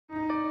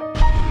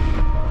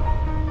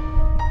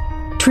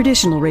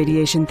Traditional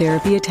radiation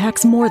therapy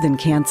attacks more than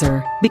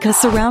cancer. Because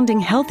surrounding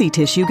healthy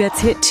tissue gets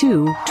hit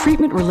too,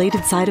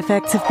 treatment-related side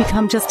effects have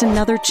become just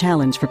another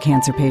challenge for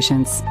cancer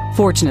patients.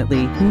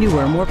 Fortunately,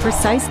 newer, more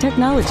precise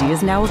technology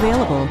is now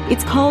available.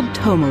 It's called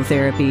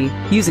tomotherapy.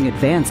 Using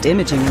advanced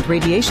imaging and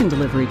radiation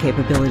delivery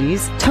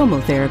capabilities,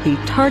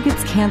 tomotherapy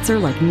targets cancer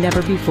like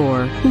never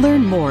before.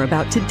 Learn more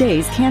about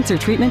today's cancer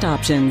treatment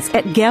options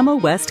at Gamma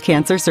West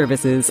Cancer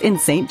Services in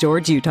St.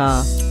 George,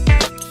 Utah.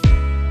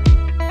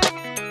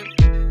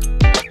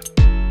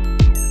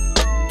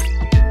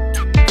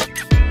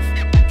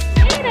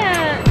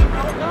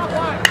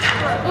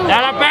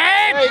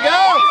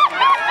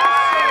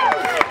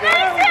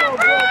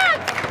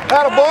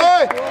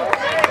 Attaboy!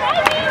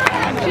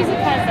 She's a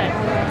cousin.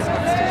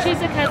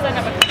 She's a cousin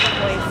of a couple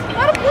boys.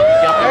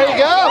 There you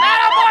go!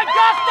 Attaboy,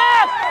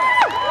 Justice!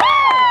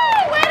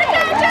 Way to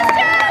go,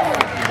 Justice!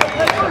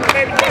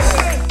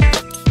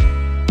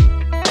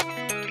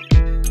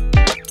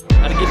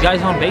 Gotta get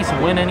guys on base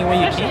and win any way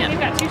you Especially can. You've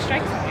got 2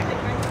 strikes on you.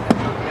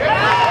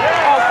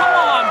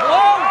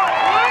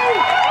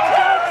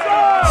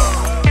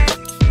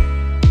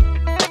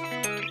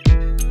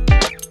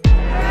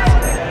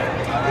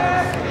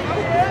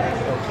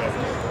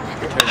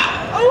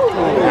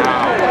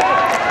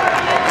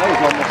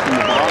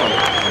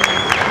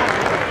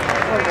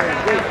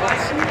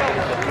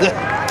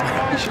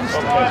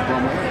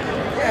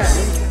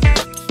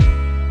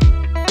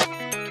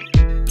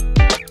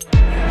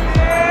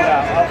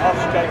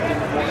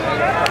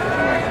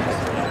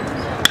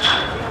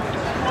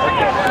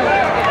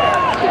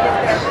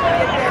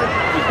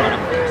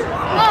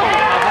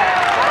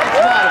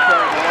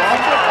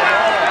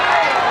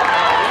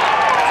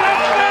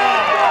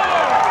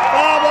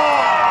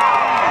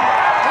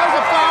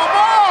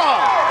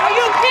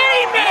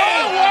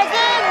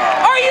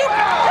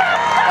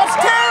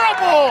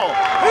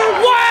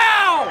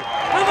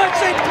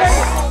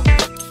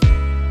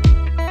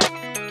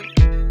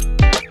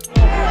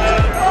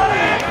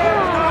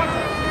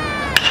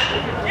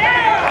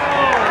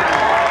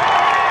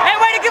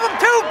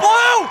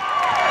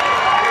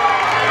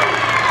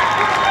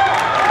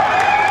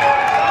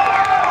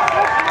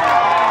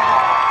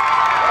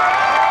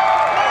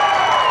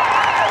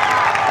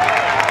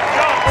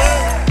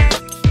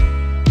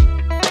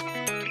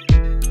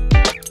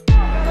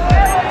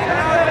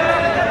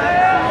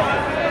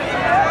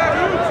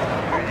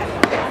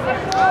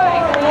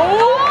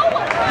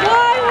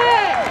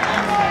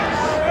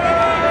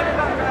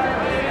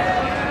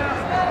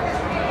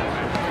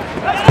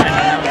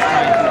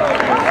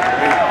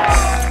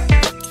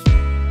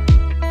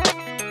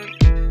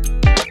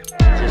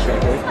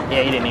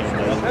 Yeah, he didn't even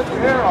do it.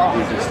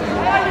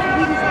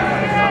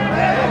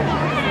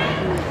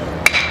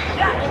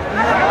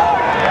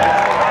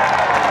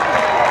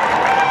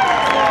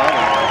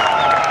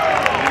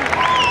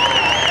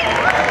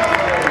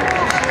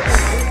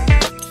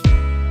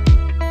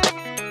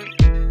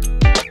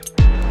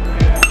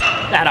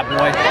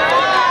 Attaboy.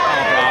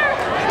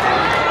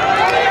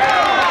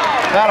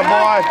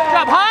 Attaboy. Good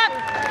job, Huck!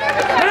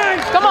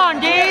 Come on,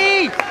 D!